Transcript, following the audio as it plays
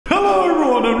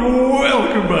and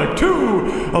welcome back to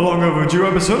a long overdue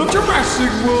episode of Jurassic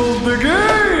World the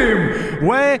Game,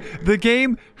 where the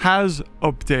game has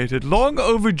updated. Long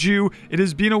overdue. It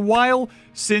has been a while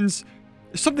since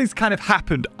something's kind of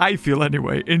happened, I feel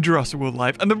anyway, in Jurassic World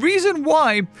Live. And the reason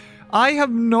why I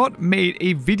have not made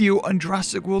a video on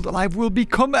Jurassic World Live will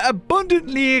become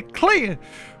abundantly clear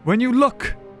when you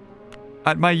look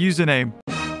at my username.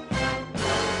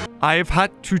 I have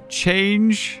had to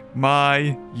change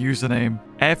my username.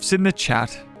 F's in the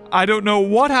chat. I don't know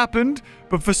what happened,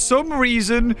 but for some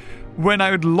reason, when I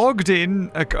had logged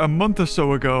in a month or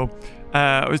so ago,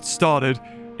 it started,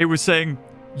 it was saying,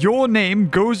 your name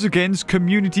goes against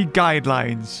community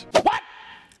guidelines. What?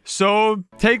 So,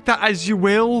 take that as you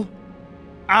will.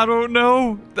 I don't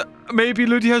know. Maybe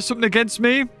Ludia has something against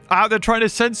me. Out there trying to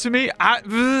censor me. I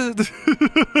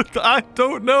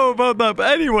don't know about that.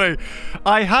 But anyway,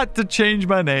 I had to change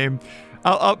my name.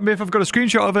 If I've got a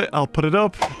screenshot of it, I'll put it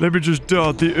up. Let me just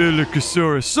dot the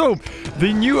Erlichosaurus. So,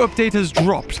 the new update has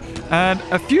dropped. And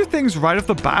a few things right off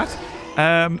the bat.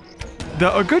 There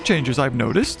are good changes I've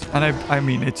noticed. And I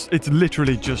mean, it's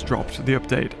literally just dropped. The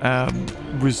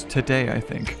update was today, I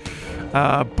think.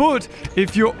 But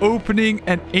if you're opening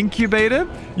an incubator,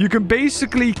 you can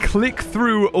basically click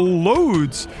through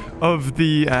loads of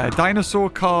the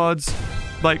dinosaur cards,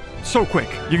 like, so quick.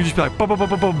 You can just be like, boom, boom, boom,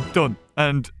 boom, boom, done.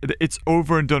 And it's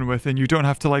over and done with, and you don't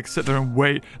have to, like, sit there and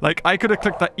wait. Like, I could have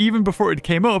clicked that even before it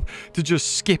came up to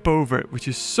just skip over it, which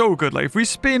is so good. Like, if we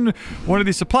spin one of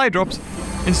these supply drops,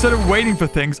 instead of waiting for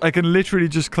things, I can literally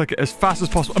just click it as fast as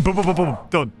possible, and boom, boom, boom, boom,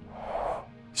 done.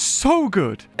 So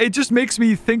good. It just makes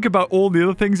me think about all the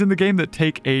other things in the game that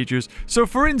take ages. So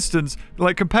for instance,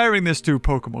 like comparing this to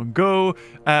Pokemon Go,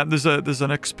 there's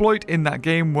an exploit in that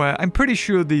game where I'm pretty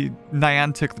sure the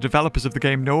Niantic, the developers of the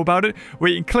game, know about it, where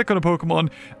you can click on a Pokemon,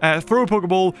 throw a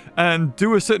Pokeball, and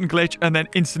do a certain glitch, and then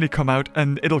instantly come out,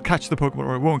 and it'll catch the Pokemon,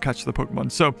 or it won't catch the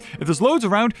Pokemon. So if there's loads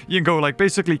around, you can go like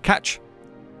basically catch.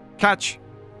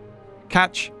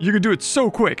 You can do it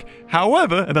so quick.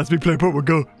 However, and that's me playing Pokemon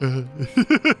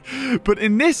Go. But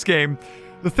in this game,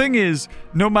 the thing is,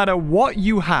 no matter what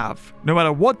you have, no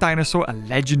matter what dinosaur, a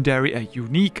legendary, a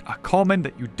unique, a common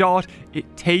that you dart,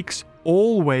 it takes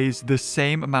always the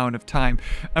same amount of time.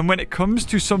 And when it comes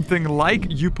to something like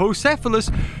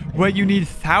Eupocephalus, where you need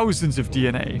thousands of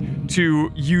DNA to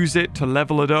use it, to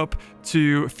level it up,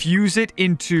 to fuse it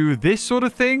into this sort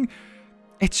of thing,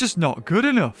 it's just not good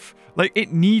enough. Like,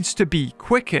 it needs to be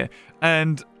quicker,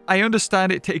 and I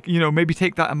understand it maybe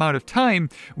take that amount of time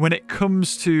when it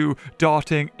comes to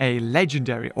darting a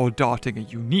legendary or darting a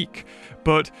unique.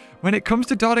 But when it comes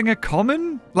to darting a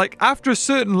common, like, after a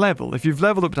certain level, if you've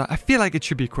leveled up, I feel like it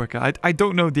should be quicker. I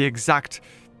don't know the exact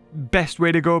best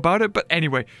way to go about it, but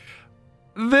anyway.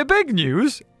 The big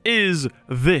news is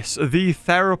this, the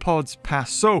Theropods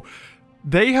Pass. So,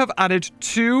 they have added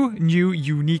 2 new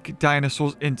unique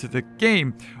dinosaurs into the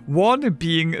game. One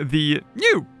being the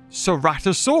new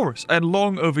Ceratosaurus, a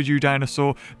long overdue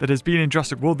dinosaur that has been in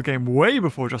Jurassic World the game way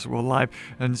before Jurassic World Live,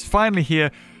 and it's finally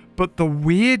here. But the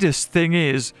weirdest thing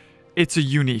is, it's a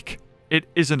unique. It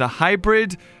isn't a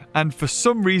hybrid, and for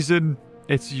some reason,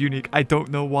 it's unique. I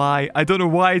don't know why. I don't know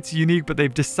why it's unique, but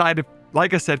they've decided,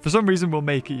 like I said, for some reason, we'll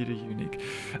make it a unique.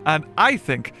 And I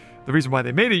think the reason why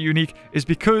they made it unique is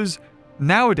because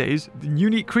nowadays, the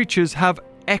unique creatures have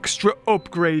extra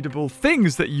upgradable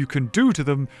things that you can do to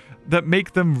them that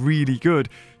make them really good.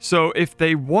 So if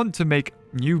they want to make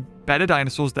new, better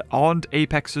dinosaurs that aren't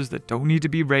apexes, that don't need to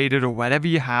be raided or whatever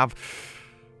you have,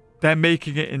 they're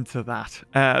making it into that.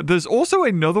 There's also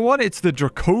another one. It's the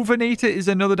Dracovantor is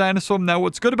another dinosaur. Now,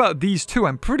 what's good about these two,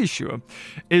 I'm pretty sure,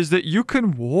 is that you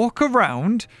can walk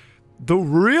around the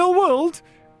real world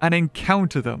and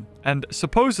encounter them. And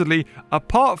supposedly,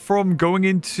 apart from going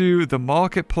into the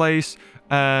marketplace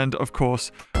and, of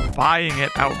course, buying it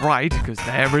outright, because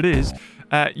there it is,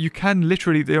 you can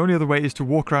literally, the only other way is to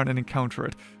walk around and encounter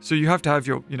it. So you have to have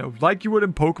your, like you would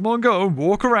in Pokemon Go,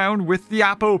 walk around with the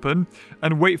app open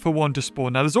and wait for one to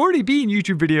spawn. Now, there's already been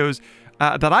YouTube videos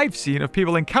that I've seen of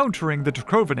people encountering the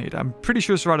Dracovantor. I'm pretty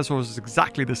sure Ceratosaurus is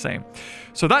exactly the same.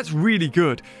 So that's really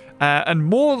good. And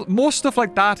more stuff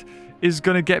like that is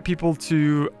going to get people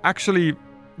to actually,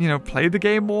 play the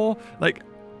game more. Like,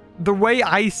 the way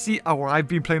I see, or I've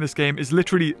been playing this game is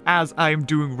literally as I'm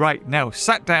doing right now.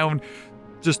 Sat down,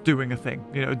 just doing a thing,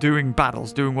 doing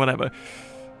battles, doing whatever.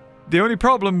 The only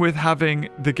problem with having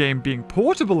the game being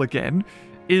portable again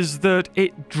is that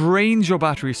it drains your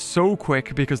battery so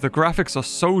quick because the graphics are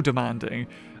so demanding,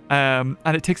 and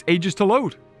it takes ages to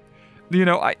load.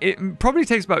 It probably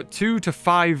takes about 2 to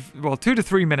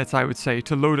 3 minutes, I would say,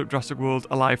 to load up Jurassic World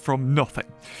Alive from nothing.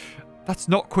 That's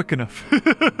not quick enough.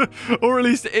 Or at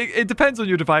least it depends on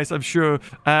your device, I'm sure.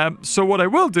 So what I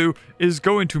will do is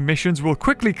go into missions. We'll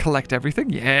quickly collect everything.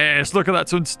 Yes, look at that.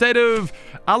 So instead of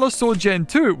Allosaur Gen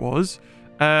 2 it was,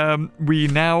 we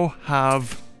now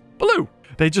have blue.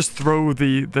 They just throw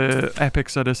the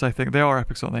epics at us, I think. They are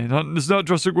epics, aren't they? It's not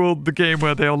Jurassic World, the game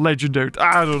where they are legendary.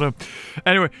 I don't know.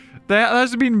 Anyway, there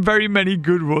hasn't been very many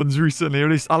good ones recently, or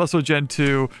at least Allosaur Gen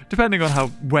 2, depending on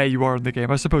where you are in the game.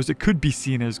 I suppose it could be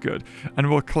seen as good. And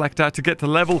we'll collect that to get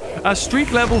to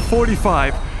streak level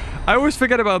 45. I always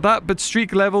forget about that, but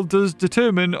streak level does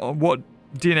determine what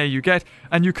DNA you get,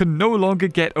 and you can no longer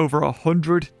get over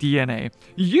 100 DNA.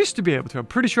 You used to be able to. I'm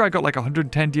pretty sure I got like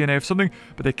 110 DNA or something,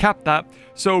 but they capped that.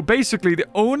 So basically, the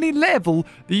only level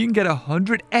that you can get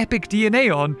 100 epic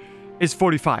DNA on is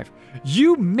 45.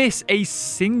 You miss a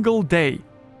single day,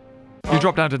 you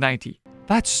drop down to 90.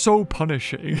 That's so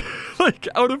punishing. Like,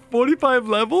 out of 45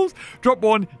 levels, drop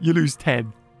one, you lose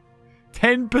 10.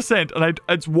 10%, and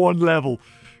it's one level.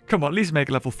 Come on, at least make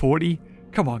level 40.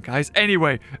 Come on, guys.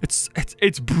 Anyway, it's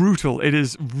brutal. It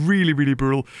is really, really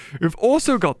brutal. We've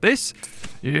also got this.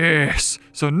 Yes.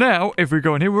 So now, if we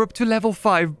go in here, we're up to level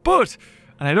 5. But,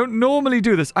 and I don't normally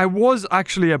do this, I was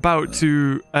actually about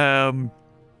to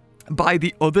buy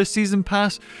the other season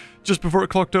pass just before it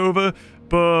clocked over.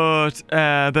 But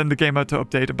then the game had to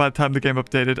update. And by the time the game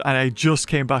updated and I just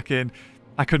came back in,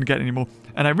 I couldn't get any more.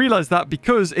 And I realized that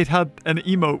because it had an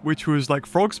emote which was like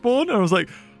frog spawn. And I was like,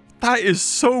 that is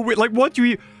so weird. Like, what do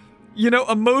you know,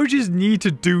 emojis need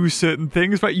to do certain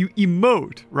things, right? You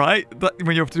emote, right? That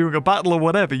when you're doing a battle or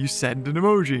whatever, you send an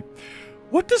emoji.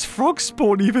 What does frog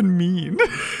spawn even mean?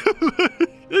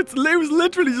 It was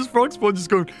literally just frog spawn just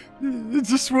going,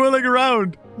 it's just swirling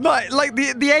around. Not, like,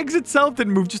 the eggs itself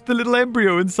didn't move, just the little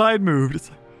embryo inside moved. It's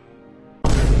like,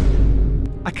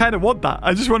 I kind of want that.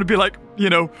 I just want to be like, you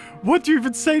know, what do you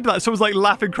even say to that? Someone's like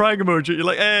laughing, crying emoji. You're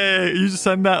like, hey, you just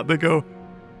send that. They go,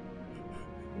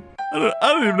 I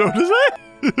don't even know what to say.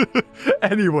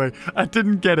 Anyway, I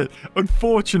didn't get it.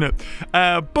 Unfortunate.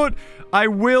 But I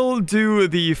will do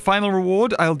the final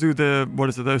reward. I'll do the, what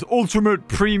is it, those ultimate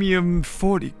premium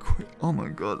 40 quid. Oh my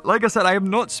god. Like I said, I have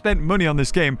not spent money on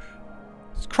this game.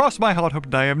 Cross my heart, hope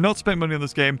and die. I have not spent money on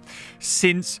this game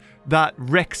since that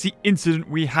Rexy incident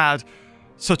we had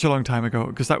such a long time ago,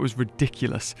 because that was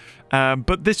ridiculous.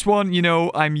 But this one, you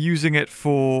know, I'm using it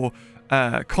for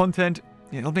content.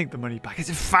 Yeah, I'll make the money back. It's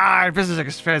fine. Business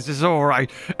expense is alright.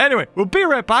 Anyway, we'll be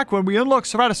right back when we unlock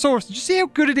Ceratosaurus. Did you see how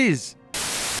good it is?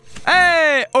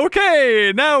 Hey!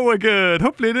 Okay, now we're good.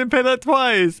 Hopefully I didn't pay that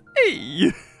twice.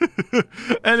 Hey!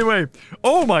 Anyway.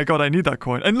 Oh my god, I need that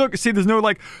coin. And look, see, there's no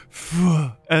like...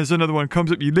 As another one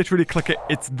comes up, you literally click it.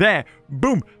 It's there.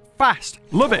 Boom. Fast.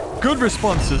 Love it. Good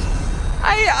responses.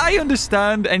 I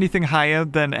understand anything higher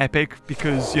than epic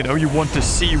because, you know, you want to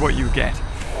see what you get.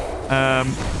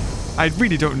 I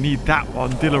really don't need that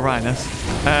one, Dilorhinus.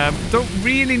 Don't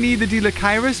really need the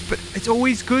Dilokairos, but it's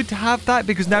always good to have that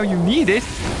because now you need it.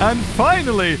 And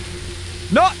finally,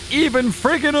 not even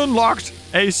friggin' unlocked,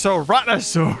 a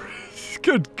Ceratosaurus.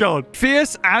 Good god.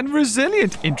 Fierce and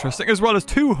resilient. Interesting. As well as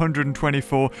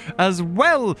 224. As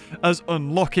well as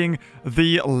unlocking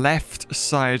the left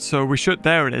side. So we should...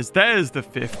 There it is. There's the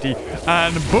 50.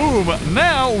 And boom.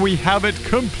 Now we have it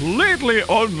completely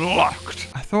unlocked.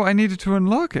 I thought I needed to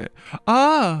unlock it.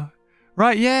 Ah.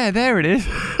 Right. Yeah. There it is.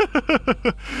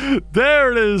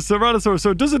 There it is. Ceratosaurus.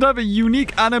 So does it have a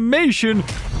unique animation?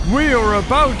 We are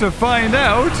about to find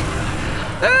out.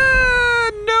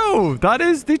 No, that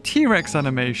is the T-Rex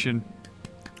animation.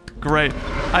 Great.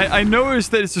 I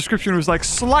noticed that its description was like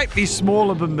slightly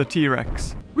smaller than the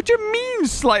T-Rex. What do you mean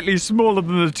slightly smaller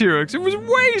than the T-Rex? It was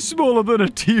way smaller than a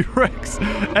T-Rex.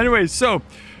 Anyway, so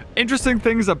interesting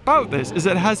things about this is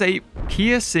it has a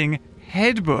piercing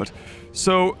headbutt.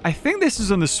 So I think this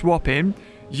is on the swap in.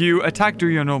 You attack, do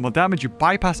your normal damage, you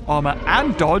bypass armor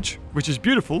and dodge, which is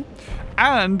beautiful.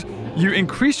 And you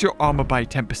increase your armor by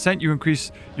 10%. You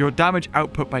increase your damage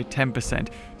output by 10%.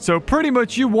 So pretty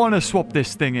much you want to swap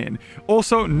this thing in.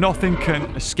 Also, nothing can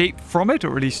escape from it,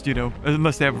 or at least, you know,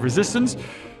 unless they have resistance.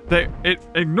 It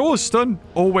ignores stun,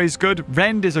 always good.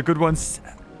 Rend is a good one.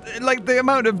 Like, the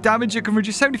amount of damage it can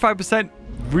reduce, 75%,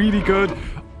 really good.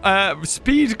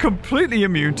 Speed, completely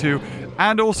immune to.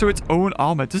 And also its own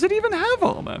armor. Does it even have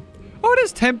armor? Oh, it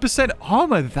has 10%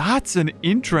 armor. That's an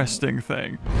interesting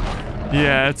thing.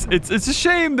 Yeah, it's a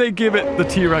shame they give it the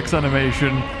T-Rex animation.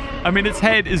 I mean, its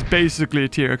head is basically a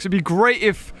T-Rex. It'd be great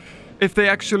if they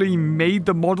actually made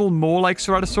the model more like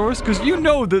Ceratosaurus, because you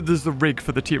know that there's the rig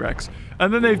for the T-Rex,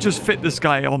 and then they've just fit this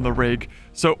guy on the rig,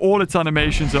 so all its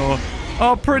animations are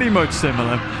pretty much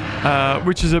similar.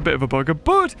 which is a bit of a bugger.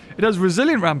 But it has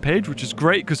Resilient Rampage, which is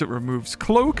great because it removes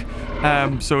Cloak.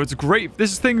 So it's great.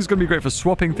 This thing's going to be great for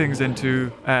swapping things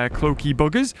into cloaky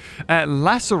buggers.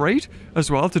 Lacerate as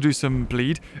well to do some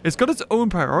bleed. It's got its own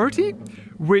priority,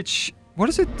 which... What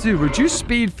does it do? Reduce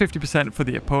speed 50% for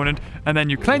the opponent, and then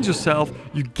you cleanse yourself.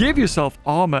 You give yourself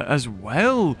armor as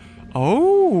well.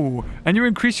 Oh, and you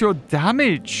increase your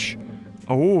damage.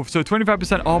 Oh, so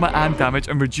 25% armor and damage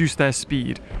and reduce their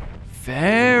speed.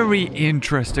 Very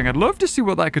interesting. I'd love to see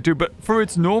what that could do, but for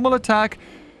its normal attack,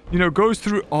 you know, goes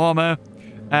through armor,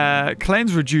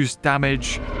 cleanse, reduce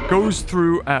damage, goes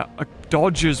through a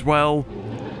dodge as well.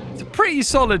 It's a pretty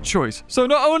solid choice. So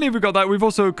not only have we got that, we've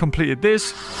also completed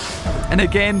this. And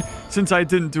again, since I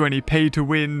didn't do any pay to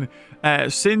win,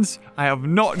 since I have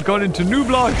not gone into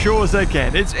Nublar Shores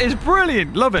again. It's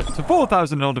brilliant. Love it. So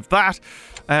 4,000 out of that.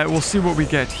 We'll see what we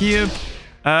get here.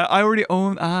 I already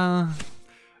own...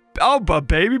 Oh, but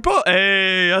baby boy.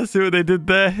 Hey, I see what they did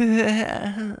there.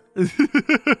 And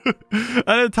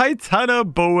a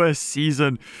Titanoboa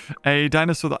season. A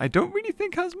dinosaur that I don't really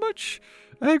think has much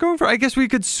going for it. I guess we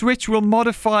could switch. We'll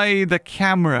modify the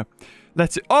camera.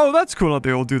 Let's see. Oh, that's cool how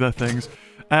they all do their things.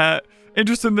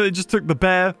 Interesting that they just took the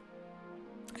bear,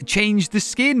 changed the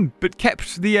skin, but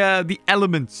kept the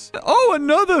elements. Oh,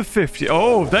 another 50.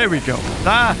 Oh, there we go.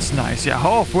 That's nice. Yeah,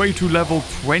 halfway to level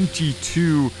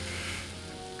 22.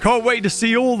 Can't wait to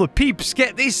see all the peeps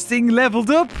get this thing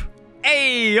leveled up.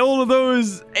 Hey, all of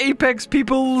those Apex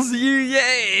peoples,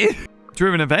 yay.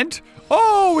 Driven event.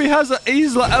 Oh, he has an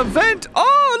Isla event.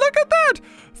 Oh, look at that.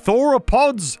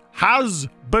 Thorapods has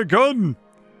begun.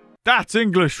 That's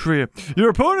English for you. Your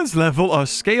opponent's level are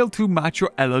scaled to match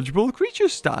your eligible creature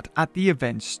stat at the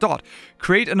event start.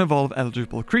 Create and evolve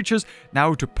eligible creatures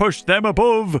now to push them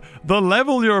above the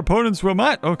level your opponents were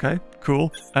at. Okay,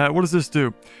 cool. What does this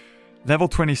do? Level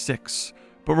 26.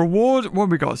 But reward, what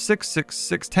have we got? 6, 6,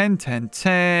 6, 10, 10,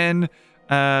 10,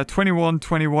 21,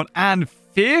 21, and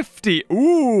 50.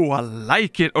 Ooh, I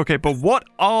like it. Okay, but what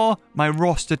are my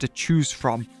roster to choose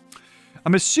from?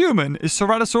 I'm assuming, is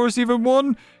Ceratosaurus even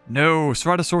one? No,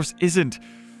 Ceratosaurus isn't.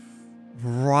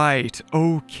 Right,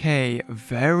 okay,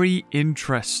 very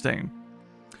interesting.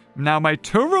 Now, my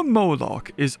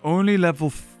Turamoloch is only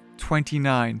level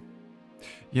 29.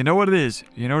 You know what it is?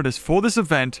 You know what it is? For this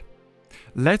event,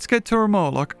 let's get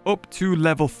Turamoloch up to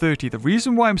level 30. The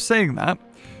reason why I'm saying that,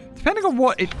 depending on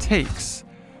what it takes,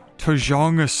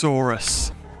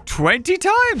 Tujongosaurus. 20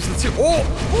 times! Let's see.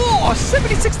 Oh,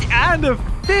 70, 60, and a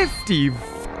 50.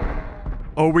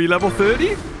 Are we level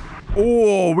 30?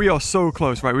 Oh, we are so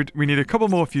close. Right, we need a couple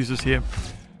more fuses here.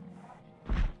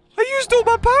 I used all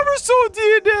my Parasaur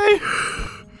DNA!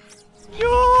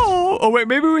 No! Oh, wait,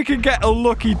 maybe we can get a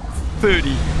lucky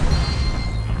 30.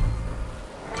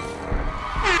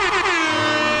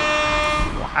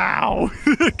 Wow!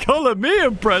 Color me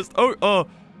impressed. Oh.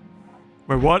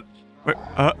 Wait, what? Wait,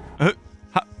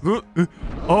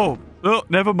 oh,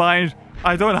 never mind.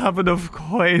 I don't have enough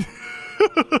coin.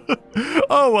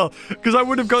 Oh, well, because I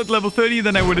would have got level 30,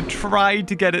 then I would have tried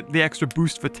to get it the extra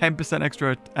boost for 10%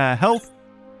 extra health.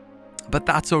 But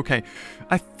that's okay.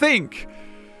 I think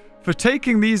for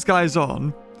taking these guys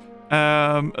on,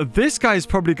 this guy is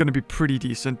probably going to be pretty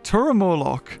decent.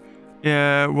 Turamoloch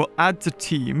will add to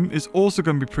team, is also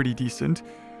going to be pretty decent.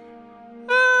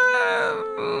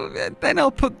 Then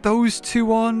I'll put those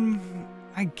two on.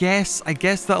 I guess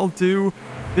that'll do.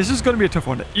 This is going to be a tough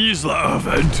one. Isla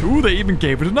event. Ooh, they even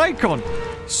gave it an icon.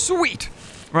 Sweet.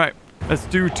 Right, let's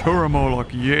do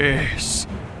Turamoloch. Yes.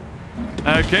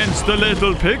 Against the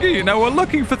little piggy. Now, we're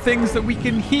looking for things that we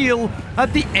can heal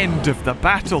at the end of the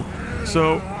battle.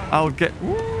 So, I'll get...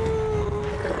 Ooh,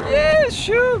 yeah,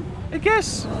 sure. I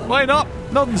guess. Why not?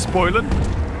 Nothing spoiling.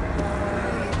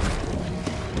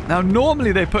 Now,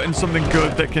 normally they put in something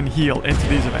good that can heal into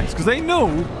these events, because they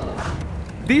know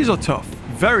these are tough.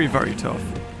 Very, very tough.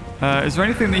 Is there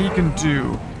anything that he can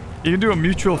do? He can do a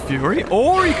Mutual Fury,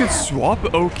 or he could swap.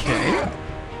 Okay.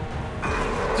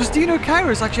 Does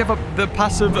Deinonychus actually have the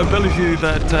passive ability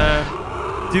that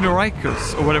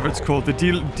Deinonychus, or whatever it's called, the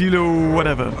Dilo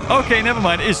whatever. Okay, never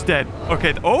mind. It's dead.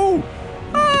 Okay. Oh,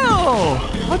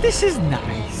 this is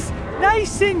nice.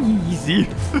 Nice and easy.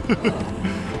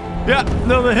 Yeah,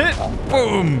 another hit.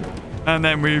 Boom. And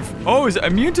then we've... Oh, is it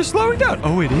immune to slowing down?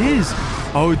 Oh, it is.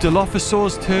 Oh,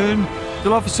 Dilophosaur's turn.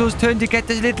 Dilophosaur's turn to get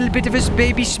this little bit of a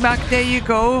baby smack. There you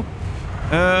go.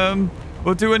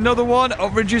 We'll do another one. I'll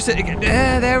reduce it again.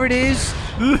 There it is.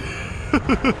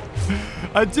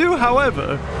 I do,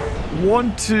 however,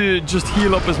 want to just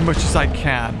heal up as much as I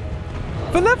can.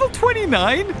 For level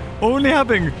 29, only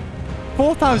having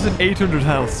 4,800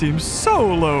 health seems so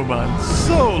low, man.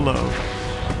 So low.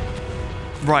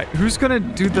 Right, who's gonna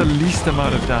do the least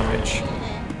amount of damage?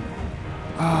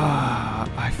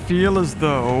 I feel as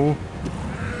though...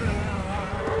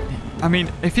 I mean,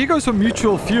 if he goes for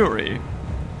Mutual Fury,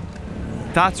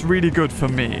 that's really good for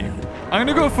me. I'm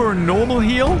gonna go for a normal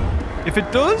heal. If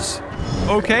it does,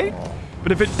 okay.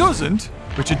 But if it doesn't,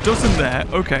 which it doesn't there,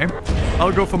 okay,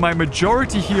 I'll go for my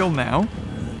majority heal now.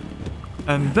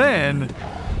 And then,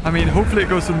 I mean, hopefully it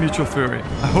goes for Mutual Fury.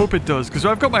 I hope it does, because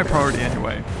I've got my priority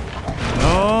anyway.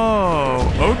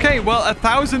 Oh, okay. Well,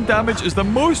 1,000 damage is the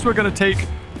most we're going to take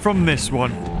from this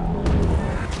one.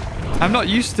 I'm not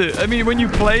used to... I mean, when you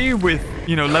play with,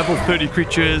 you know, level 30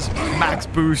 creatures, max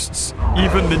boosts,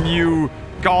 even the new...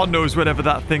 God knows whatever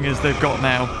that thing is they've got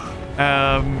now.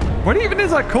 What even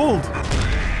is that called?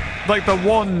 Like the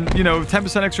one, you know,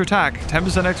 10% extra attack,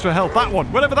 10% extra health. That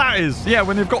one, whatever that is. Yeah,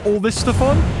 when they've got all this stuff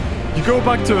on, you go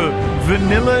back to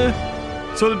vanilla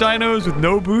sort of dinos with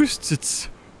no boosts. It's...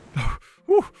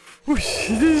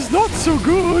 it is not so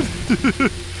good.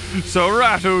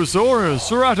 Ceratosaurus,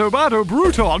 Ceratobato,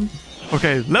 Bruton.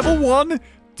 Okay, level 1,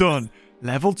 done.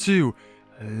 Level 2,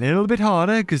 a little bit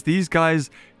harder because these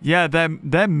guys, yeah,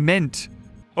 they're meant.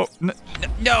 Oh,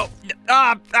 no.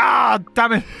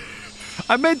 Damn it.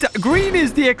 I meant green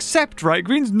is the accept, right?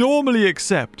 Green's normally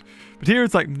accept. But here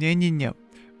it's like, no.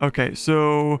 Okay,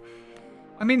 so,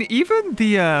 I mean, even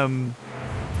the,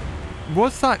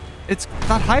 what's that? It's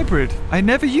that hybrid. I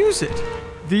never use it.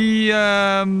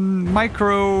 The,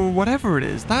 micro, whatever it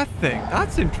is. That thing.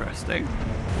 That's interesting.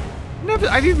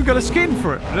 I've even got a skin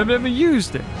for it, but I've never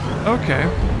used it. Okay.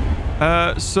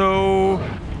 So,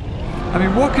 I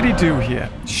mean, what could he do here?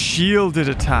 Shielded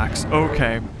attacks.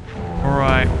 Okay.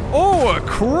 Alright. Oh, a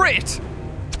crit!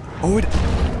 Oh, it...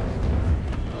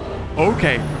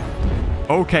 Okay.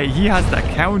 Okay, he has that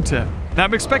counter. Now,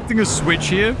 I'm expecting a switch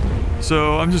here,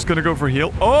 so I'm just gonna go for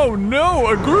heal. Oh, no!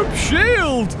 A group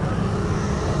shield!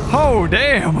 Oh,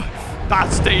 damn!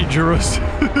 That's dangerous.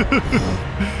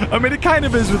 I mean, it kind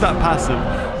of is with that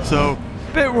passive, so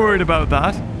a bit worried about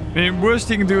that. I mean, worst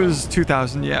he can do is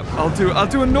 2,000. Yeah, I'll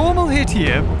do a normal hit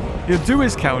here. He'll do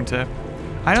his counter.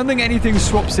 I don't think anything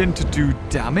swaps in to do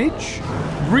damage.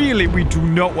 Really, we do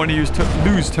not want to lose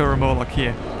Terramorlock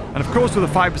here. And of course, with a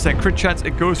 5% crit chance,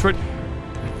 it goes for it.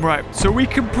 Right, so we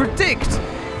can predict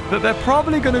that they're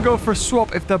probably going to go for a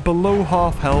swap if they're below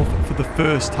half health for the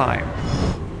first time.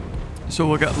 So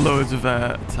we'll get loads of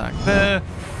attack there.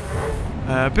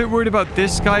 A bit worried about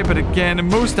this guy, but again, the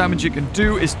most damage you can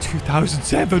do is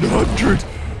 2,700.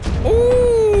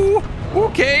 Oh,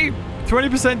 okay.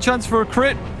 20% chance for a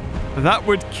crit. That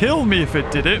would kill me if it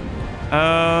did it.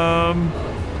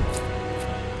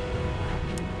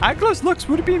 Aglos Lux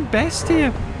would have been best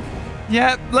here.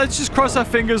 Yeah, let's just cross our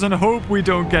fingers and hope we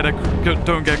don't get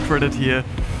critted here.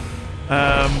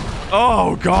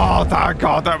 Oh god,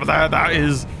 that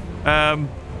is.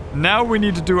 Now we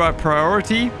need to do our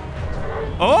priority.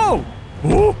 Oh,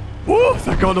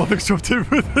 thank god nothing swapped in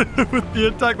with the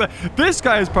attack there. This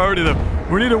guy is priority though.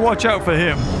 We need to watch out for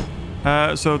him.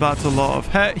 So that's a lot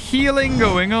of healing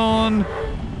going on.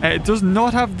 It does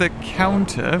not have the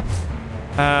counter.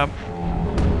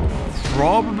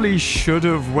 Probably should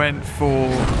have went for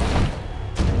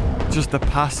just the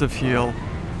passive heal.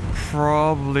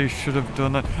 Probably should have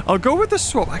done that. I'll go with the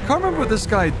swap. I can't remember what this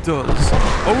guy does.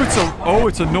 Oh,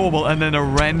 it's a normal and then a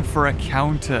Ren for a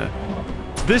counter.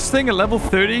 This thing at level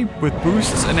 30 with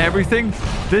boosts and everything,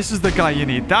 this is the guy you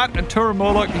need. That and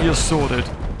Terramorlock, you're sorted.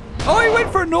 Oh, he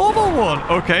went for a normal one.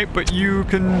 Okay, but you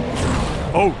can...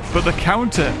 Oh, but the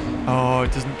counter. Oh,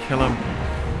 it doesn't kill him.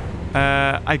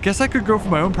 I guess I could go for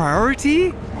my own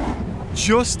priority.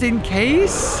 Just in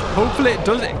case. Hopefully it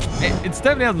does. It's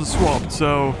definitely hasn't swapped,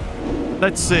 so...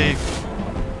 Let's see.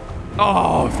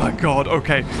 Oh, thank God.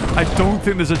 Okay. I don't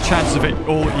think there's a chance of it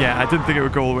all... Yeah, I didn't think it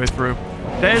would go all the way through.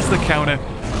 There's the counter.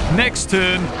 Next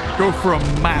turn, go for a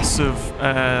massive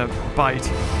bite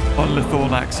on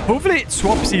Lithornax. Hopefully it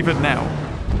swaps even now.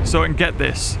 So I can get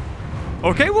this.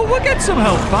 Okay, well, we'll get some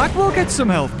health back. We'll get some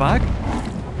health back.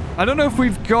 I don't know if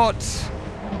we've got...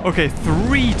 Okay,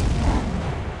 3...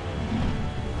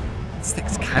 This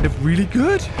thing's kind of really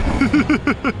good.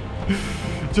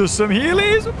 Just some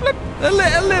healies. A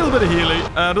little bit of healing.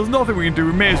 There's nothing we can do.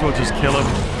 We may as well just kill him.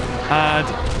 And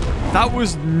that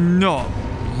was not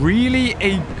really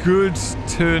a good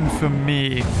turn for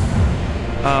me.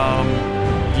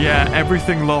 Yeah,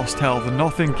 everything lost health and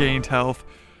nothing gained health.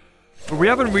 But we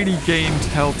haven't really gained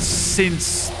health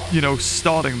since, you know,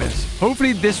 starting this.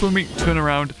 Hopefully this one we can turn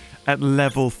around at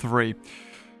level 3.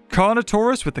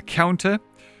 Carnotaurus with the counter.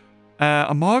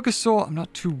 Amargasaur, I'm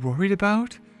not too worried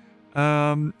about.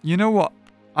 You know what?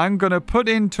 I'm going to put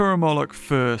in Turamoloch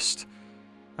first.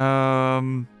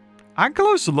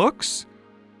 Ankylosarlux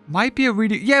might be a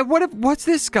really... Yeah, what's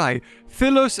this guy?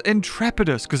 Thylus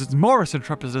Intrepidus, because it's Morris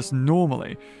Intrepidus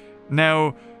normally.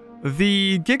 Now,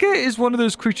 the Giga is one of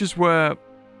those creatures where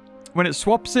when it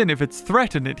swaps in, if it's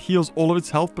threatened, it heals all of its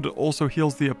health, but it also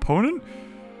heals the opponent,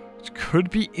 which could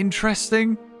be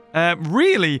interesting.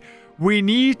 Really, we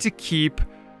need to keep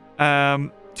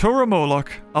Turamoloch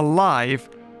alive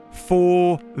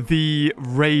for the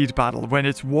raid battle, when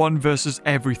it's one versus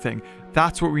everything.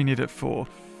 That's what we need it for.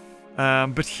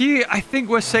 But here, I think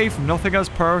we're safe. Nothing has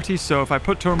priority, so if I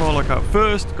put Turamoloch out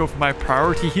first, go for my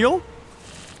priority heal,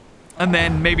 and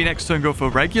then maybe next turn go for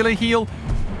regular heal,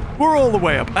 we're all the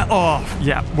way up. Oh,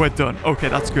 yeah, we're done. Okay,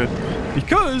 that's good.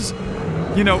 Because,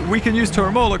 you know, we can use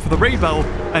Turamoloch for the raid battle,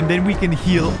 and then we can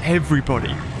heal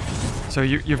everybody. So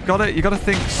you've got to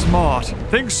think smart.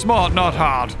 Think smart, not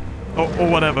hard. Or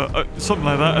whatever. Something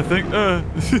like that, I think.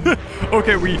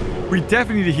 Okay, we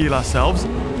definitely need to heal ourselves.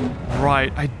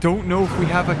 Right, I don't know if we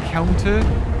have a counter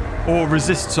or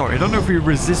resist. Sorry, I don't know if we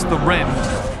resist the rend.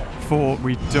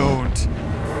 We don't.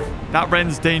 That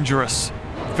rend's dangerous.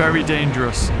 Very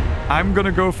dangerous. I'm going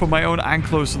to go for my own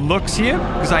Ankylosarlux here,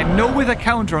 because I know with a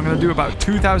counter I'm going to do about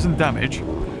 2,000 damage.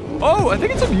 Oh, I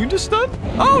think it's immune to stun?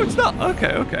 Oh, it's not.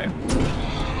 Okay, okay.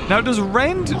 Now, does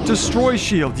Rend destroy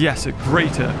shield? Yes, it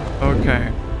greater.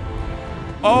 Okay.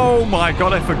 Oh my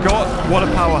god, I forgot what a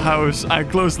powerhouse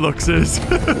Ankylosarlux is.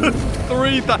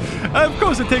 3,000. Of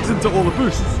course, it takes into all the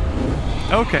boosts.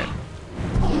 Okay.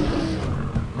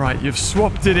 Right, you've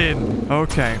swapped it in.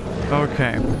 Okay,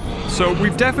 okay. So,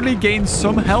 we've definitely gained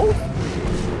some health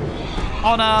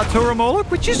on our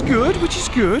Turamoloch, which is good, which is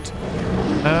good.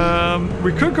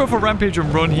 We could go for Rampage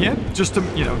and Run here, just to,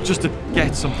 you know, just to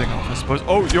get something off, I suppose.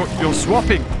 Oh, you're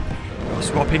swapping. You're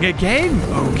swapping again.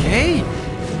 Okay.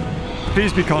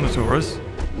 Please be Carnotaurus.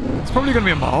 It's probably going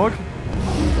to be a Morg.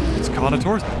 It's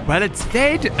Carnotaurus. Well, it's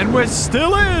dead, and we're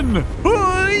still in.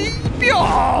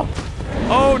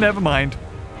 Oh, never mind.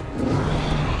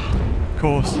 Of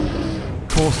course. Of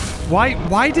course.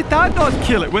 Why did that not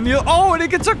kill it? When the... Oh, and it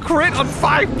gets a crit on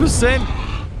 5%.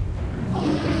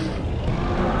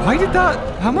 Why did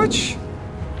that... How much?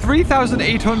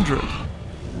 3,800.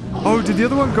 Oh, did the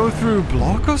other one go through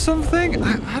block or something?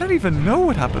 I don't even know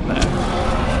what happened there.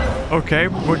 Okay,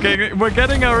 we're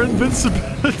getting our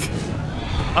invincibility.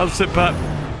 I'll sit back.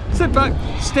 Sit back.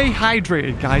 Stay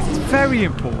hydrated, guys. It's very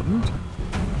important.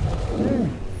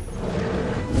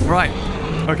 Right.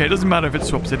 Okay, it doesn't matter if it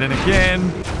swaps it in again.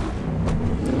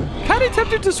 Kind of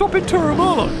tempted to swap in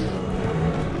Turamoloch.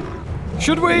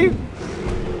 Should we?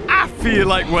 I feel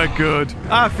like we're good.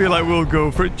 I feel like we'll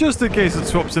go for it, just in case it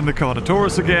swaps in the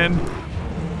Carnotaurus again.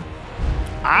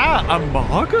 Ah, a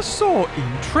Amargasaur.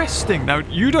 Interesting. Now,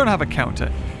 you don't have a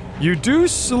counter. You do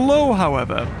slow,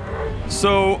 however.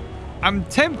 So, I'm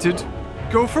tempted.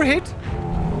 Go for a hit.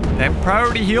 Then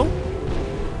priority heal.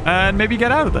 And maybe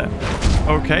get out of there.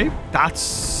 Okay. That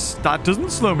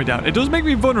doesn't slow me down. It does make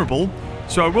me vulnerable.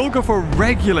 So, I will go for a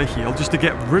regular heal just to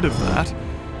get rid of that.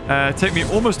 Take me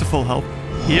almost to full health.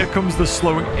 Here comes the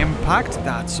slowing impact.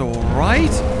 That's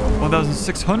alright.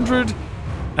 1,600.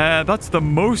 That's the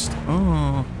most...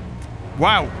 Oh.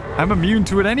 Wow. I'm immune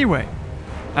to it anyway.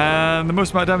 And the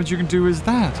most amount of damage you can do is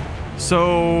that.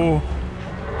 So...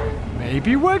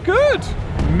 Maybe we're good.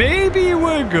 Maybe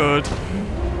we're good.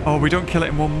 Oh, we don't kill it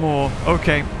in one more.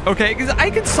 Okay. Okay, because I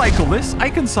can cycle this. I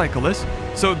can cycle this.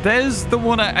 So there's the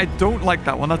one I don't like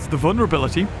that one. That's the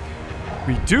vulnerability.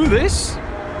 We do this.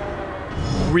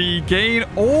 We gain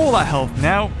all our health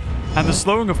now. And the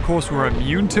slowing, of course, we're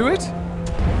immune to it.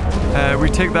 We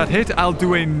take that hit. I'll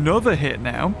do another hit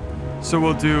now. So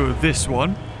we'll do this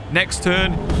one. Next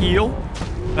turn, heal.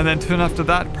 And then turn after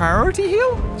that, priority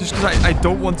heal? Just because I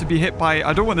don't want to be hit by...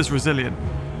 I don't want this resilient.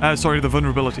 Sorry, the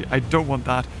vulnerability. I don't want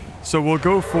that. So we'll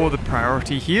go for the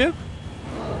priority here.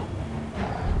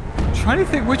 I'm trying to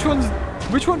think which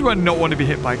one do I not want to be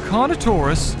hit by?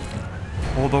 Carnotaurus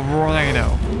or the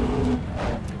Rhino?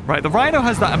 Right, the Rhino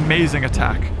has that amazing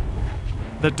attack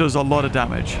that does a lot of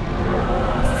damage.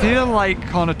 I feel like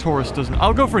Carnotaurus doesn't.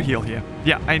 I'll go for a heal here.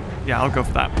 Yeah, I'll go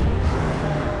for that.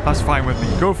 That's fine with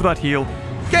me. Go for that heal.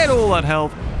 Get all that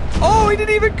health. Oh, he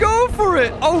didn't even go for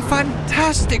it. Oh,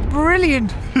 fantastic.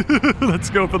 Brilliant. Let's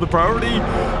go for the priority.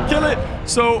 Kill it.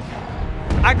 So,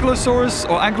 Ankylosaurus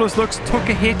or Ankylosarlux took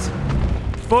a hit,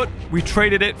 but we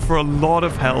traded it for a lot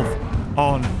of health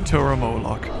on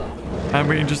Turamoloch. And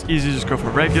we can just easily just go for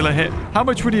a regular hit. How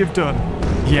much would he have done?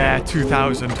 Yeah,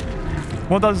 2,000.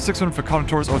 1,600 for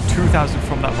Carnotaurus or 2,000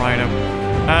 from that Rhino.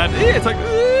 And yeah, it's like,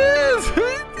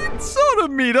 it's sort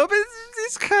of meet up.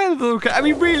 It's kind of okay. I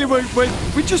mean, really,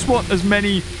 we just want as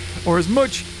many or as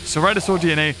much Ceratosaur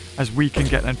DNA as we can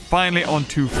get. And finally on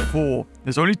to 4.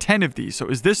 There's only 10 of these. So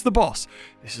is this the boss?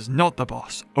 This is not the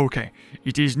boss. Okay.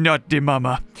 It is not the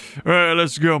mama. All right,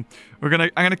 let's go. I'm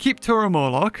gonna keep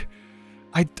Turomorlock.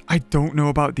 I don't know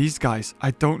about these guys.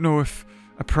 I don't know if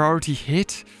a priority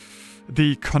hit,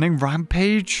 the Cunning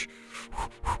Rampage,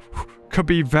 could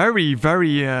be very,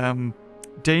 very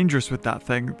dangerous with that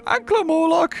thing. Ankler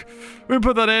Morlock, we'll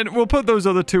put that in. We'll put those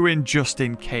other 2 in just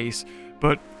in case.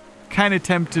 But kind of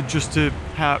tempted just to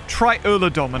try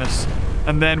Dominus.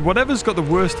 And then whatever's got the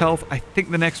worst health, I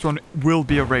think the next one will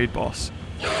be a raid boss.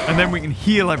 And then we can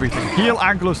heal everything. Heal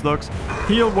Ankylos Lux.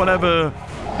 Heal whatever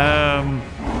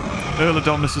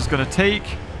Dominus is going to take.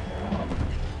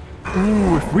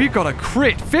 Ooh, if we got a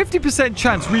crit. 50%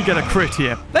 chance we get a crit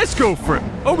here. Let's go for it.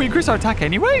 Oh, we increase our attack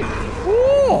anyway?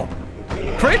 Ooh.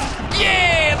 Crit?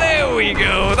 Yeah, there we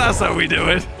go. That's how we do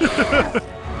it.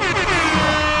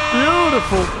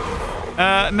 Beautiful.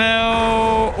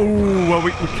 Now... Ooh, well,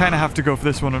 we kind of have to go for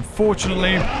this one,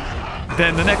 unfortunately.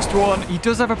 Then the next one, he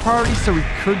does have a priority, so he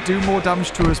could do more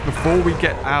damage to us before we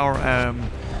get our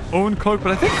own cloak.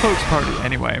 But I think cloak's priority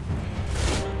anyway.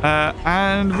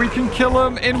 And we can kill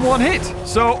him in 1 hit.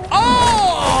 So,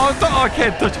 oh, I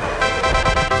can't touch it.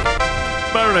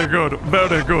 Very good,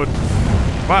 very good.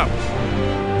 Wow.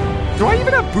 Do I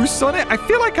even have boosts on it? I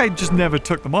feel like I just never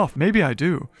took them off. Maybe I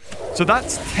do. So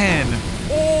that's 10.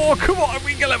 Oh, come on,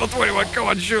 we can get level 21. Come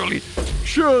on, surely.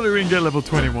 Surely we can get level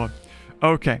 21.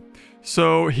 Okay,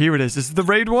 so here it is. This is the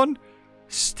raid one.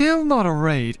 Still not a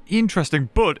raid. Interesting,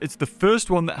 but it's the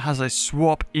first one that has a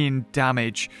swap in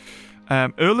damage.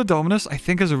 Dominus, I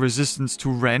think, has a resistance to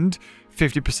rend,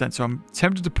 50%. So I'm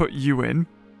tempted to put you in.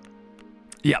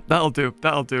 Yeah, that'll do.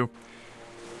 That'll do.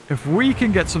 If we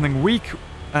can get something weak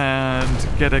and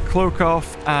get a cloak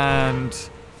off, and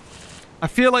I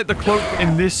feel like the cloak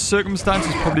in this circumstance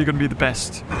is probably going to be the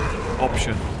best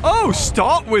option. Oh,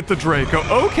 start with the Draco.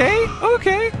 Okay,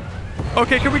 okay.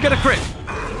 Okay, can we get a crit?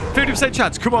 50%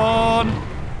 chance. Come on.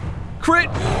 Crit.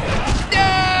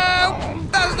 No,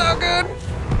 that's not good.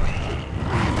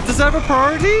 Does it have a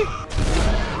priority?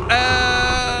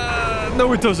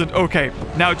 No, it doesn't. Okay.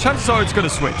 Now, chances are it's going to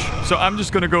switch. So I'm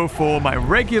just going to go for my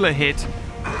regular hit.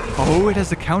 Oh, it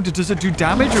has a counter. Does it do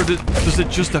damage or does it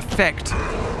just affect?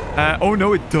 Oh,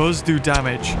 no, it does do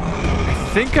damage. I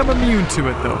think I'm immune to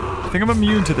it, though. I think I'm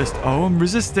immune to this. Oh, I'm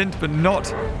resistant, but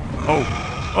not... Oh.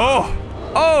 Oh.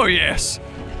 Oh, yes.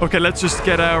 Okay, let's just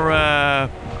get our...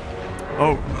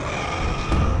 Oh.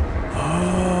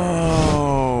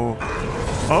 Oh.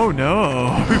 Oh,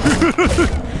 no.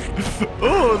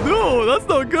 Oh, no. That's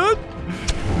not good.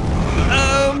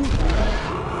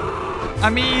 I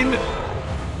mean...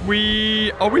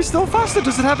 Are we still faster?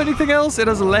 Does it have anything else? It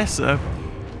has a lesser.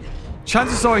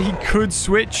 Chances are he could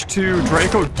switch to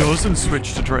Draco. Doesn't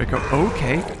switch to Draco.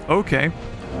 Okay. Okay.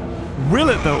 Will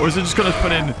it, though? Or is it just going to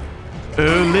put in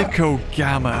Erlico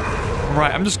Gamma?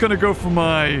 Right, I'm just going to go for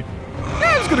my... Yeah,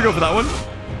 I'm just going to go for that one.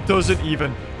 Doesn't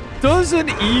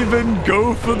even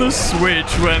go for the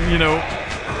switch when, you know,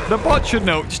 the bot should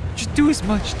know. Just do as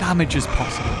much damage as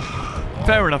possible.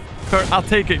 Fair enough. I'll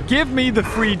take it. Give me the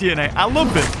free DNA. I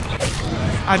love it.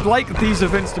 I'd like these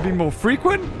events to be more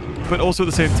frequent, but also at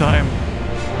the same time,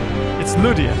 it's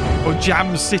Ludia or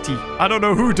Jam City. I don't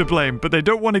know who to blame, but they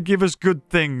don't want to give us good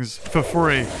things for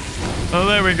free. Oh,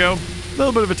 there we go. A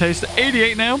little bit of a taste.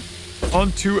 88 now. On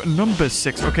to number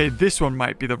 6. Okay, this one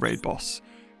might be the raid boss.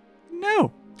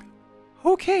 No.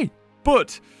 Okay.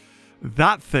 But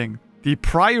that thing, the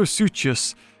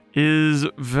Priosuchus, is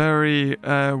very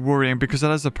worrying because that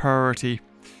has a priority.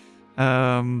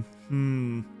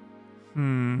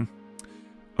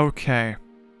 Okay.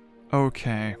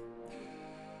 Okay.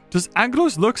 Does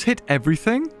Ankylos Lux hit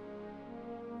everything?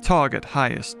 Target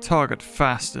highest. Target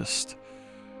fastest.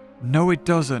 No, it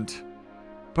doesn't.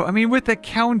 But, I mean, with the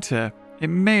counter, it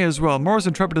may as well. Morris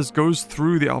Intrepidus goes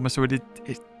through the armor, so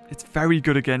it's very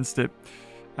good against it.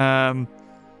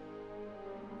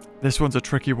 This one's a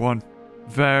tricky one.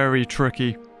 Very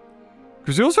tricky.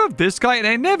 Because we also have this guy, and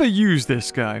I never use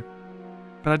this guy.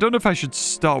 But I don't know if I should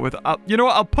start with... you know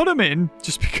what? I'll put him in,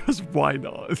 just because why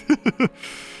not?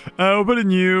 I'll put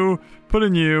in you. Put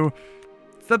in you.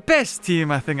 It's the best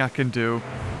team I think I can do.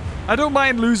 I don't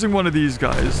mind losing one of these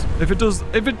guys. If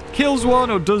it kills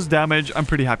one or does damage, I'm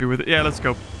pretty happy with it. Yeah, let's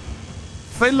go.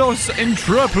 Philos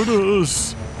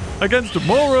Intrepidus against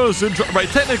Moros Right,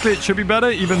 technically it should be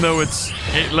better, even though it's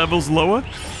 8 levels lower.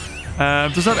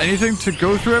 Does it have anything to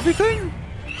go through everything?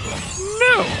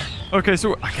 No. Okay,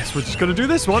 so I guess we're just gonna do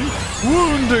this one.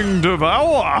 Wounding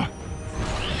Devour.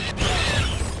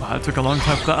 That took a long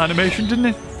time for that animation, didn't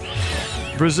it?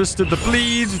 Resisted the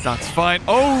bleed. That's fine.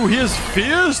 Oh, he has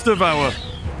Fierce Devour.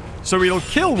 So he'll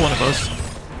kill one of us,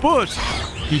 but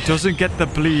he doesn't get the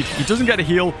bleed. He doesn't get a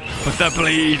heal, but the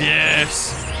bleed,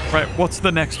 yes. Right, what's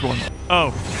the next one?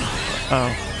 Oh.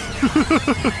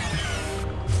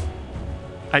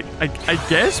 I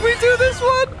guess we do this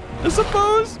one, I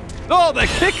suppose. Oh, the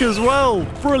kick as well.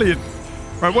 Brilliant.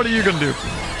 Right, what are you going to do?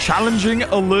 Challenging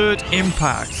Alert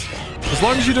Impact. As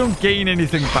long as you don't gain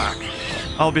anything back,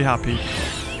 I'll be happy.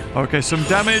 Okay, some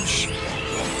damage.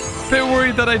 Bit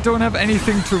worried that I don't have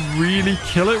anything to really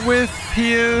kill it with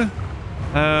here.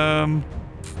 Right,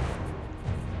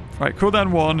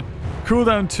 cooldown 1,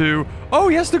 cooldown 2. Oh,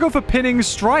 he has to go for Pinning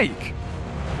Strike.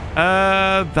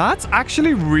 That's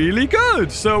actually really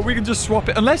good. So we can just swap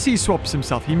it. Unless he swaps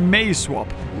himself. He may swap.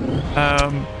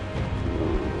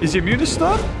 Is he immune to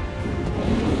stun?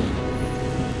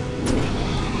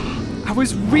 I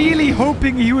was really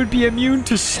hoping he would be immune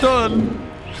to stun.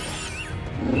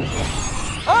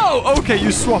 Oh, okay,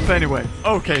 you swap anyway.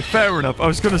 Okay, fair enough. I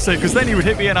was going to say, because then he would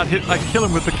hit me and I'd kill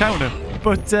him with the counter.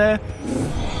 But, that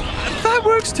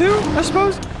works too, I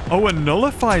suppose. Oh, a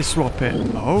Nullify swap it.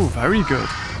 Oh, very good.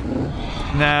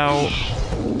 Now,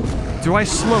 do I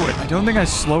slow it? I don't think I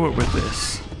slow it with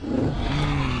this.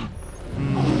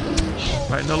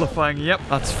 Right, Nullifying. Yep,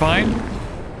 that's fine.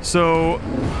 So,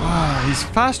 he's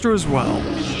faster as well.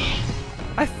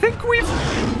 I think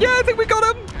I think we got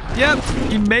him. Yep,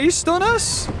 he may stun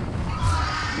us.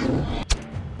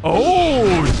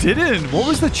 Oh, didn't. What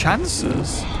was the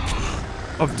chances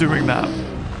of doing that?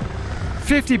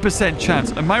 50%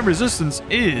 chance, and my resistance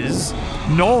is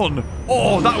none.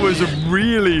 Oh, that was a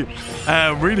really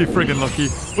friggin' lucky.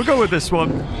 We'll go with this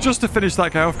one just to finish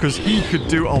that guy off because he could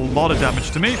do a lot of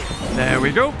damage to me. There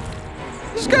we go.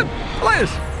 This is good. I like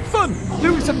this. Fun.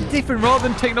 Doing something different rather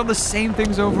than taking on the same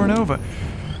things over and over.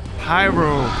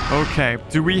 Pyro. Okay.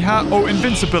 Do we have... Oh,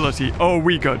 invincibility. Oh,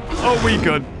 we good. Oh, we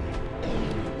good.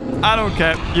 I don't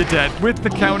care. You're dead. With the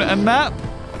counter and that.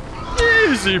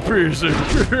 Easy peasy.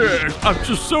 I'm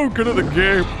just so good at the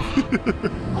game.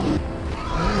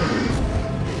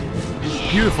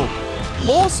 Beautiful.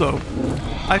 Also,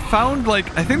 I found,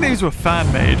 like, I think these were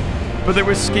fan-made, but there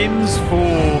were skins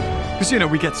for... Because, you know,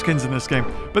 we get skins in this game.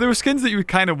 But there were skins that you would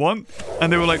kind of want,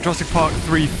 and they were, like, Jurassic Park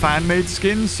 3 fan-made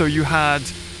skins. So you had,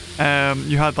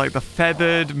 like, the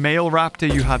feathered male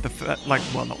raptor. You had the,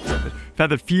 not feathered.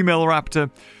 Feathered female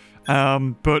raptor.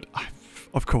 But...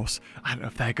 Of course, I don't know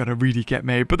if they're going to really get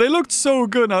made, but they looked so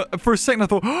good. Now, for a second, I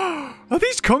thought, oh, are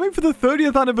these coming for the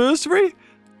 30th anniversary?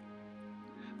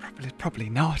 Probably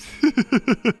not.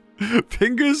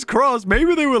 Fingers crossed.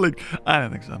 Maybe they will. I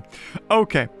don't think so.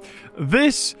 Okay.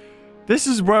 This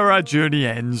is where our journey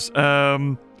ends.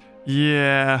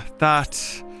 Yeah,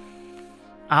 that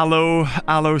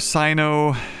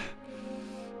Allo-Sino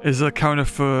is a counter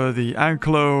for the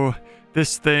Anklo.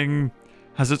 This thing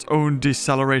has its own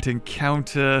decelerating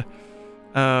counter.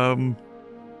 I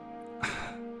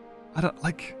don't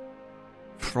like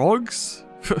frogs.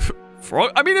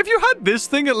 I mean, if you had this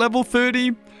thing at level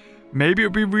 30, maybe it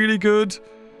would be really good.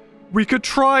 We could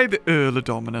try the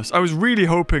Dominus. I was really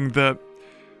hoping that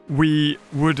we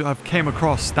would have came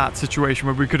across that situation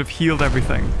where we could have healed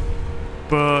everything.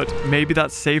 But maybe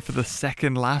that's safe for the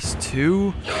second last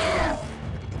two.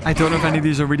 I don't know if any of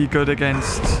these are really good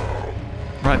against...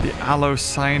 Right, the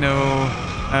Allo-Sino.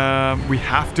 We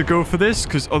have to go for this,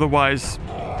 because otherwise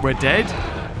we're dead.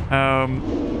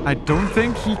 I don't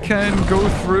think he can go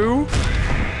through.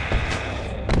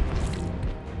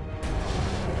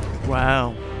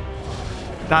 Well,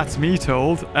 that's me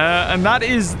told. And that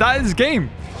is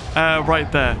game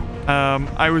right there.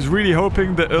 I was really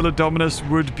hoping that Dominus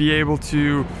would be able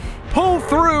to pull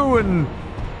through and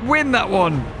win that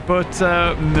one, but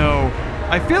no.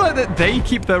 I feel like that they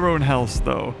keep their own health,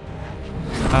 though.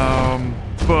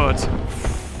 But...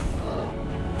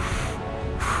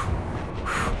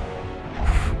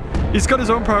 He's got his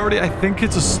own priority. I think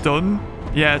it's a stun.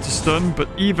 Yeah, it's a stun, but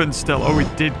even still... Oh,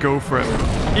 he did go for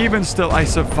it. Even still, I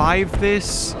survived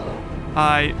this.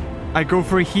 I go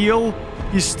for a heal.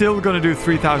 He's still going to do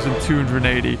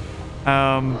 3,280.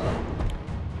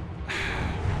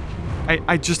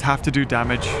 I just have to do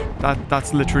damage.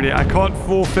 That's literally it. I can't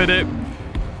forfeit it.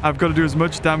 I've got to do as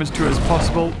much damage to it as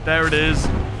possible. There it is.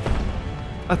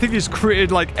 I think he's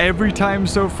critted like every time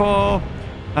so far.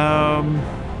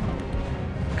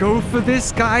 Go for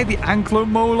this guy, the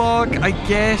Ankylomoloch, I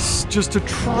guess, just to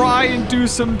try and do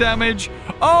some damage.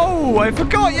 Oh, I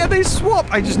forgot. Yeah, they swap.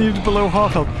 I just needed below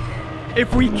half health.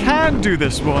 if we can do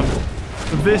this one,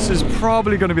 this is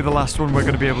probably going to be the last one we're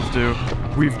going to be able to do.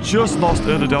 We've just lost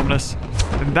Dominus,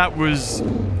 and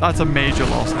that's a major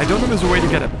loss. I don't think there's a way to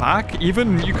get it back. You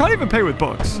can't even pay with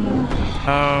books.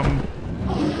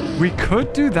 We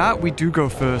could do that. We do go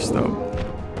first, though.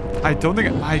 I don't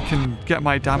think I can get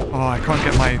my Oh, I can't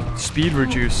get my speed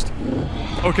reduced.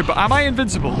 Okay, but am I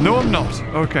invincible? No, I'm not.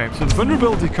 Okay, so the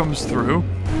vulnerability comes through.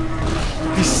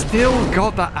 He's still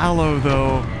got that aloe,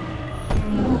 though.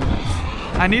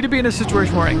 I need to be in a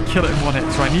situation where I can kill it in one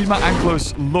hit, so I need my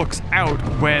Ankylos's Lux out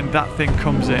when that thing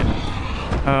comes in.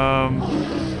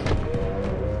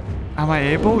 Am I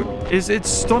able? Is it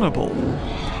stunnable?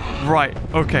 Right,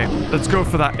 okay, let's go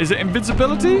for that. Is it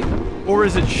invincibility or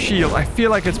is it shield? I feel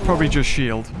like it's probably just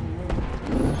shield.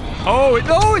 Oh,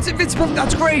 it's invincible.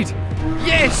 That's great.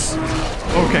 Yes.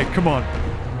 Okay, come on.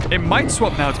 It might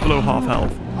swap now. It's below half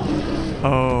health.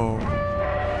 Oh.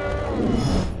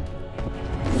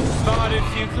 But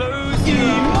if you close your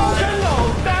emotional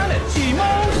balance,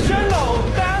 emotional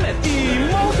balance,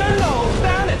 emotional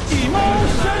balance,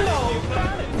 emotional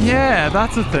balance. Yeah,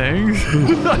 that's a thing.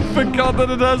 I forgot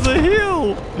that it has a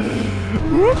heal.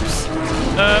 Whoops.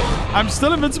 I'm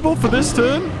still invincible for this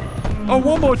turn. Oh,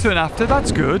 one more turn after.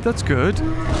 That's good. That's good.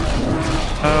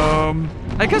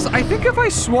 I think if I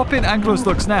swap in Ankylos's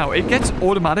Lux now, it gets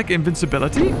automatic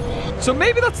invincibility. So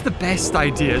maybe that's the best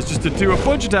idea, is just to do a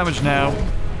bunch of damage now.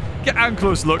 Get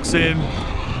Ankylos's Lux in.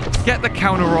 Get the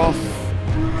counter off.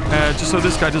 Just so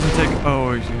this guy doesn't take...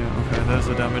 Oh, yeah, okay, there's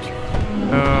the damage.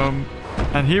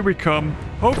 And here we come.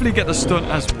 Hopefully get the stun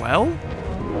as well.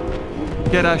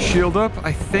 Get our shield up,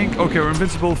 I think. Okay, we're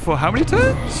invincible for how many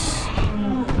turns?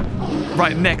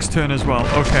 Right, next turn as well.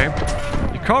 Okay.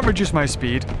 You can't reduce my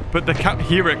speed, but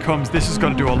here it comes. This is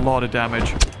going to do a lot of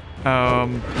damage.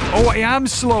 Oh, I am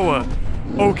slower.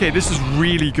 Okay, this is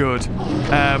really good.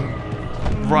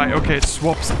 Right, okay, it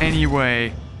swaps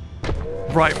anyway.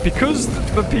 Right, because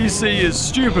the PC is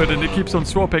stupid and it keeps on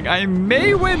swapping, I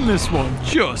may win this one,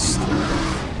 just.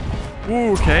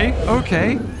 Okay,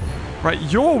 okay. Right,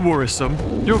 you're worrisome.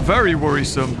 You're very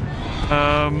worrisome.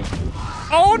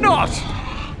 Or not!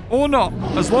 Or not.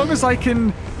 As long as I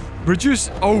can reduce...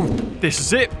 Oh, this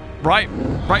is it. Right,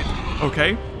 right.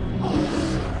 Okay.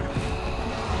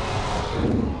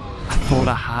 I thought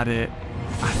I had it.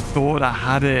 I thought I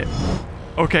had it.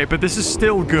 Okay, but this is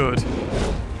still good.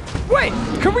 Wait,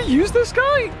 can we use this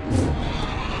guy?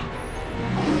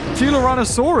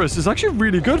 Tyrannosaurus is actually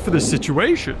really good for this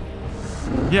situation.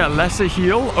 Yeah, lesser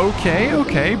heal. Okay,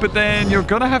 okay. But then you're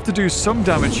going to have to do some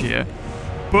damage here.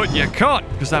 But you can't,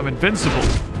 because I'm invincible.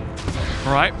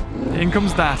 Alright, in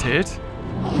comes that hit.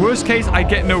 Worst case, I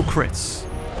get no crits.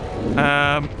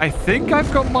 I think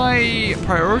I've got my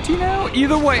priority now.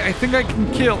 Either way, I think I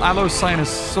can kill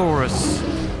Allosaurus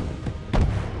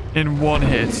in one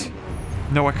hit.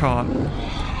 No, I can't.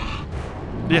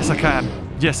 Yes, I can.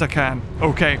 Yes, I can.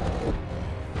 Okay.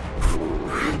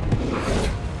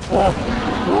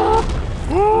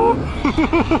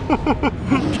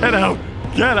 Get out.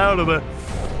 Get out of there.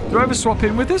 Do I ever swap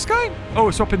in with this guy?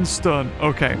 Oh, swap in stun.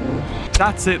 Okay.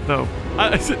 That's it, though.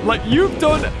 Like, you've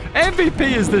done...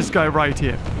 MVP is this guy right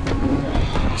here.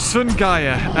 Sun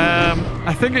Gaia.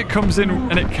 I think it comes in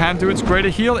and it can do its greater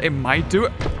heal. It might do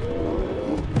it.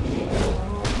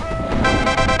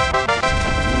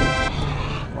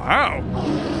 Wow.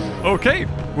 Okay.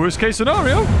 Worst case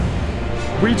scenario.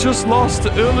 We just lost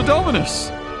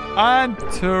Dominus and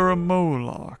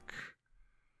Terramoloch.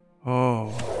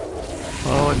 Oh.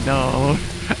 Oh, no.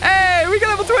 Hey, we got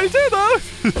level 22, though.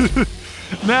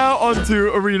 Now on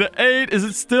to Arena 8. Is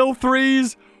it still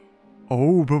 3s?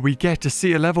 Oh, but we get to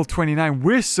see a level 29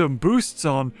 with some boosts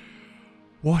on.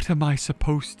 What am I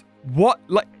supposed to... What?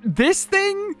 Like, this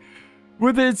thing?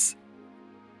 With its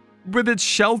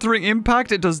sheltering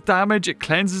impact, it does damage, it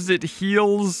cleanses, it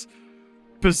heals.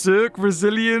 Berserk,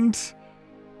 resilient.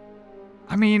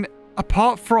 I mean,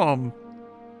 apart from...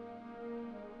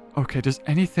 Okay, does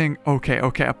anything... Okay,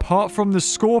 okay. Apart from the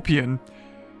Scorpion,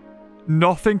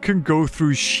 nothing can go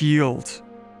through shield.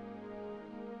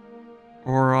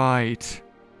 Alright.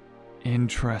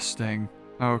 Interesting.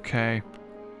 Okay.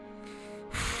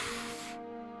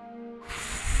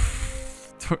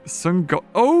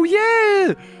 Oh,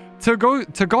 yeah!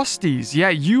 Tagostes. Yeah,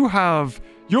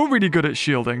 you're really good at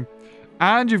shielding.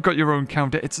 And you've got your own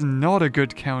counter. It's not a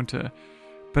good counter.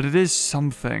 But it is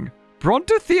something.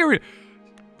 Brontotherium.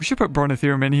 We should put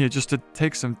Brontotherium in here just to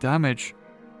take some damage.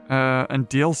 And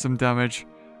deal some damage.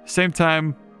 Same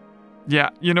time.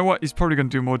 Yeah, you know what? He's probably going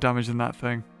to do more damage than that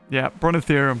thing. Yeah,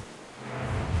 Brontotherium.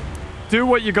 Do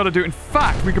what you got to do. In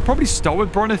fact, we could probably start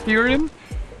with Brontotherium.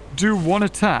 Do one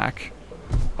attack.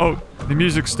 Oh, the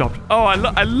music stopped. Oh,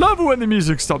 I love it when the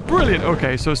music stopped. Brilliant.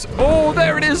 Okay, so... Oh,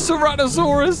 there it is,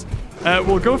 Ceratosaurus.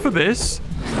 We'll go for this.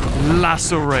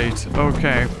 Lacerate.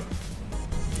 Okay.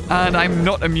 And I'm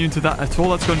not immune to that at all.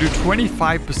 That's going to do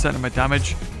 25% of my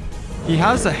damage. He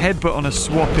has a headbutt on a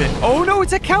swap-in. Oh, no,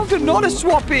 it's a counter, not a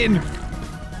swap-in.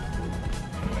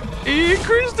 He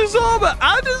increased his armor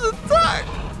and his attack.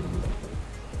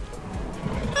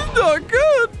 It's not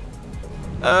good.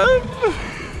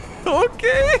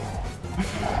 Okay.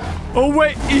 Oh,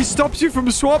 wait. He stops you from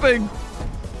swapping.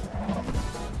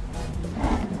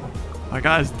 My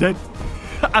guy's dead.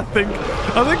 I think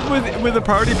with a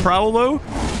priority prowl, though,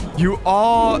 you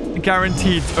are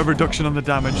guaranteed a reduction on the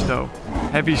damage, though.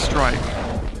 Heavy strike.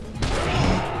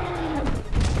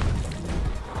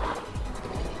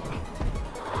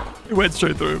 It went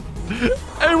straight through.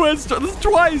 It went straight.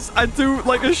 Twice. I do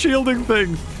like a shielding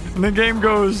thing. And the game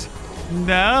goes,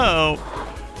 no.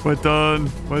 We're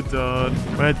done. We're done.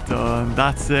 We're done.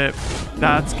 That's it.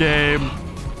 That's game.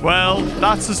 Well,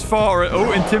 that's as far.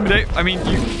 Oh, intimidate. I mean,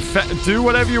 you do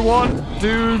whatever you want,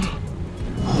 dude.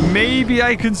 Maybe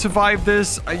I can survive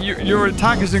this. Your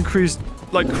attack is increased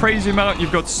like crazy amount.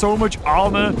 You've got so much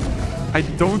armor. I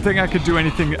don't think I could do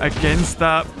anything against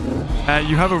that.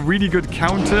 You have a really good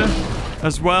counter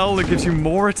as well. It gives you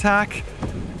more attack.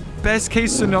 Best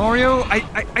case scenario,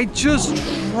 I just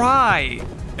try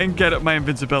and get up my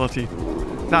invincibility.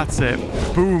 That's it.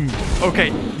 Boom.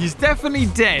 Okay, he's definitely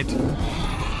dead.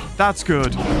 That's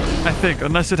good, I think,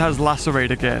 unless it has lacerate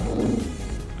again.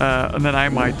 And then I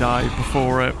might die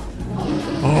before it.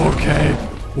 Okay.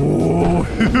 Oh.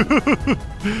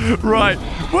 Right.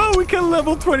 Well, we can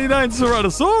level 29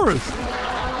 Ceratosaurus.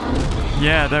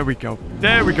 Yeah, there we go.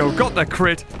 There we go. Got the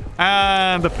crit.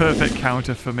 And the perfect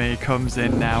counter for me comes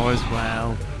in now as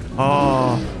well.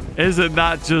 Oh, isn't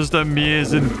that just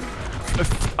amazing?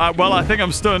 Well, I think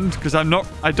I'm stunned because I've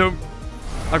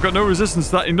got no resistance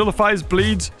to that. It nullifies,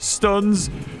 bleeds, stuns.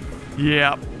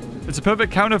 Yeah. It's a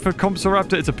perfect counter for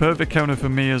Compsoraptor. It's a perfect counter for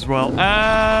me as well.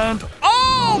 And...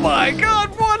 oh my god,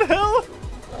 what hell?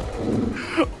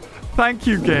 Thank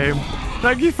you, game.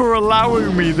 Thank you for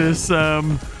allowing me this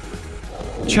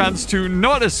chance to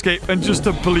not escape and just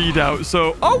to bleed out.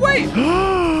 So... oh, wait!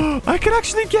 I can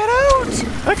actually get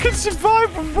out! I can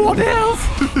survive with 1 health!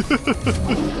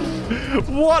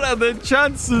 What are the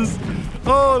chances?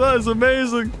 Oh, that is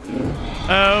amazing.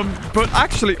 But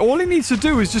actually, all he needs to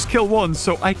do is just kill one,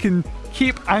 so I can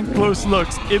keep Ankylos's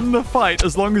Lux in the fight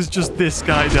as long as just this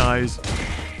guy dies.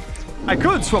 I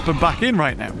could swap him back in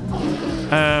right now.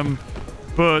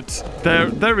 But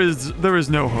there is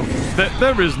no hope.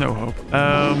 There is no hope.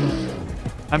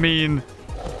 I mean,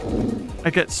 I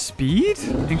get speed?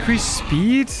 Increased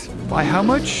speed? By how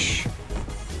much?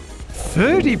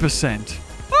 30%.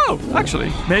 Oh,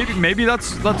 actually, maybe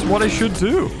that's what I should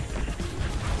do.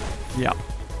 Yeah.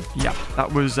 Yeah,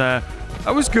 that was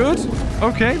good.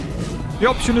 Okay. The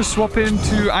option of swapping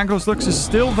to Ankylos's Lux is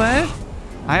still there.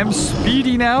 I am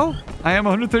speedy now. I am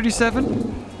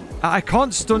 137. I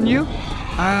can't stun you.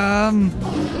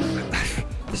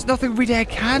 There's nothing really I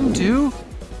can do.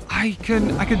 I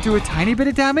can do a tiny bit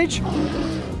of damage.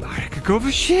 I could go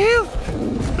for shield.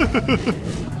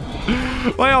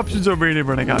 My options are really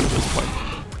running out at this point.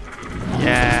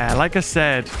 Yeah, like I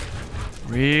said,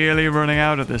 really running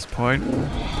out at this point.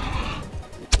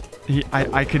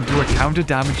 I can do a counter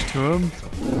damage to him,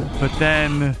 but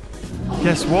then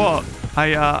guess what?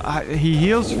 He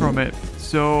heals from it,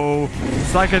 so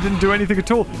it's like I didn't do anything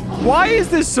at all. Why is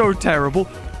this so terrible?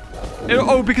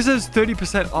 Oh, because there's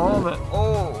 30% armor.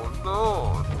 Oh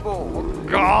no! Oh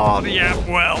god! Yeah,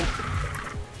 well,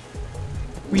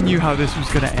 we knew how this was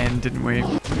gonna end, didn't we?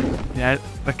 Yeah,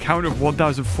 a count of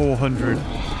 1,400.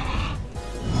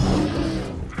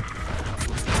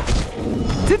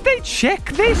 Did they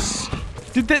check this?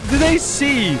 Did they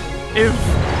see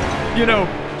if, you know,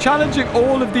 challenging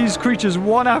all of these creatures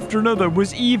one after another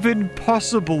was even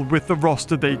possible with the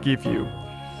roster they give you?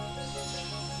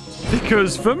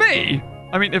 Because for me,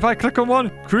 I mean, if I click on one,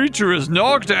 creature is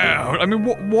knocked out. I mean,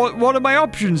 what are my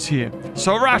options here?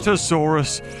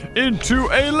 Ceratosaurus into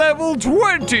a level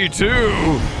 22.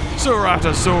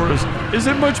 Ceratosaurus. Is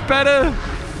it much better?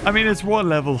 I mean, it's one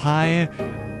level higher.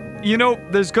 You know,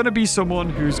 there's going to be someone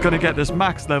who's going to get this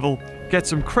max level, get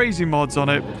some crazy mods on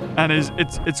it, and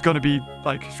it's going to be,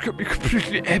 like, it's going to be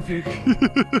completely epic.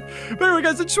 But anyway,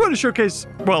 guys, I just want to showcase,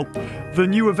 well, the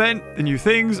new event, the new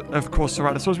things. Of course,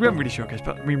 Ceratosaurus, we haven't really showcased,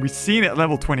 but, I mean, we've seen it at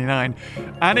level 29,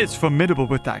 and it's formidable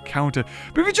with that counter.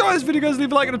 But if you enjoyed this video, guys,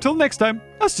 leave a like, and until next time,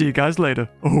 I'll see you guys later.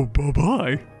 Oh,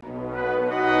 bye-bye.